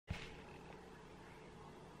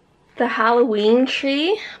The Halloween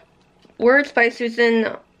Tree. Words by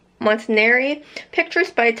Susan Montanari. Pictures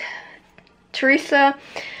by Teresa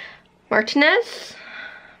Martinez.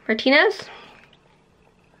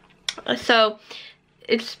 So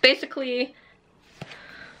it's basically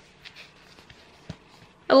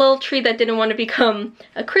a little tree that didn't want to become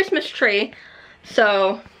a Christmas tree.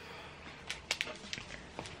 So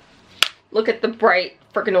look at the bright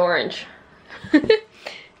freaking orange.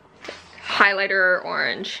 Highlighter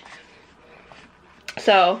orange.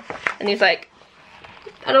 So, and he's like,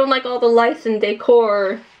 I don't like all the lights and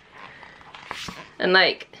decor. And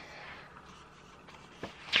like,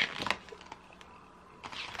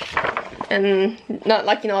 and not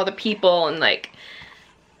liking all the people and like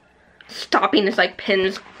stopping his like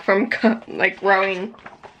pins from like growing.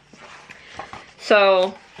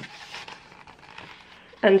 So,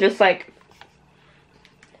 and just like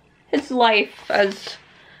his life as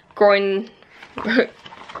growing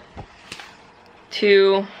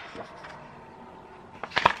to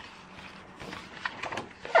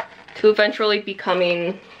eventually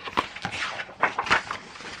becoming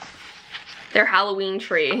their Halloween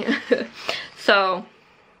tree. So,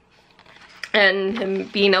 and him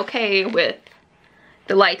being okay with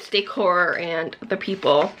the lights, decor, and the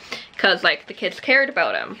people, because like the kids cared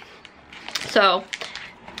about him. So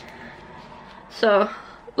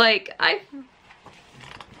like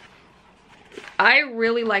I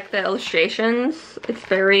really like the illustrations. It's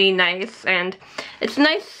very nice and it's a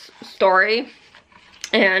nice story,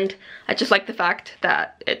 and I just like the fact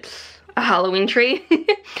that it's a Halloween tree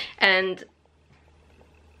and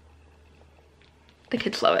the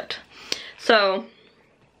kids love it. So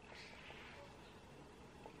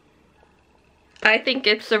I think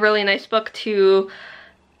it's a really nice book to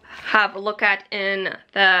have a look at in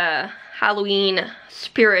the Halloween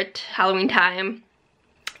spirit, Halloween time.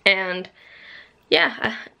 And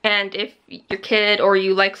yeah, and if your kid or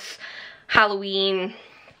you likes Halloween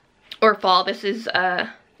or fall, this is a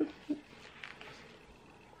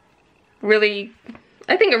really,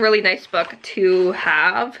 I think, a really nice book to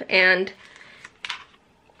have. And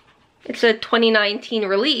it's a 2019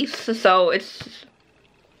 release, so it's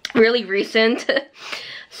really recent.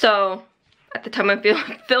 So at the time I'm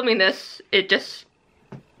filming this, it just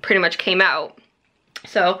pretty much came out.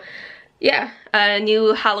 So yeah, a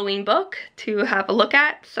new Halloween book to have a look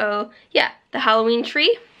at. So yeah, The Halloween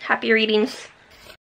Tree. Happy readings.